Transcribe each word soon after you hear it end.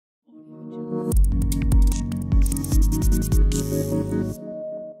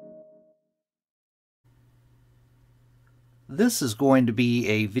This is going to be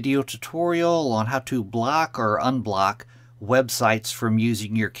a video tutorial on how to block or unblock websites from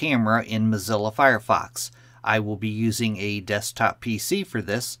using your camera in Mozilla Firefox. I will be using a desktop PC for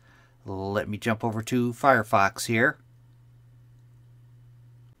this. Let me jump over to Firefox here.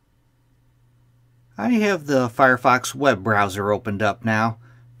 I have the Firefox web browser opened up now.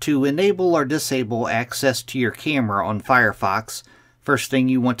 To enable or disable access to your camera on Firefox, first thing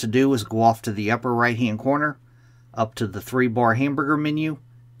you want to do is go off to the upper right hand corner, up to the 3-bar hamburger menu.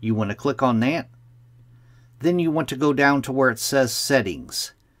 You want to click on that. Then you want to go down to where it says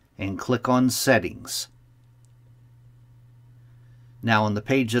Settings and click on Settings. Now on the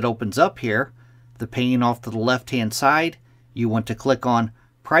page that opens up here, the pane off to the left hand side, you want to click on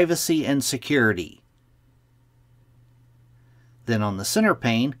Privacy and Security. Then on the center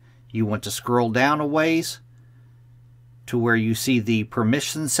pane, you want to scroll down a ways to where you see the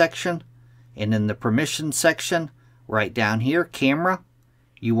Permissions section, and in the Permissions section, right down here, Camera,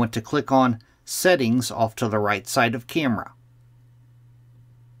 you want to click on Settings off to the right side of Camera.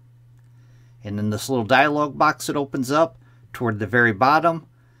 And in this little dialog box that opens up toward the very bottom,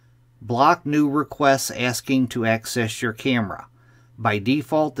 block new requests asking to access your camera. By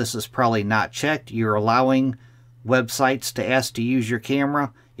default, this is probably not checked. You're allowing websites to ask to use your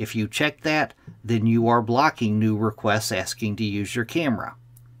camera. If you check that, then you are blocking new requests asking to use your camera.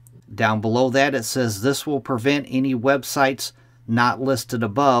 Down below that it says this will prevent any websites not listed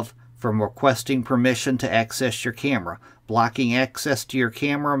above from requesting permission to access your camera. Blocking access to your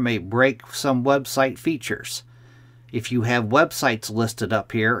camera may break some website features. If you have websites listed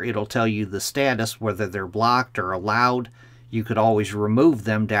up here, it'll tell you the status, whether they're blocked or allowed. You could always remove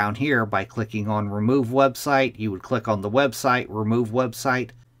them down here by clicking on Remove Website. You would click on the website, Remove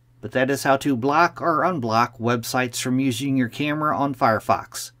Website. But that is how to block or unblock websites from using your camera on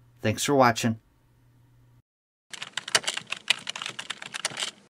Firefox. Thanks for watching.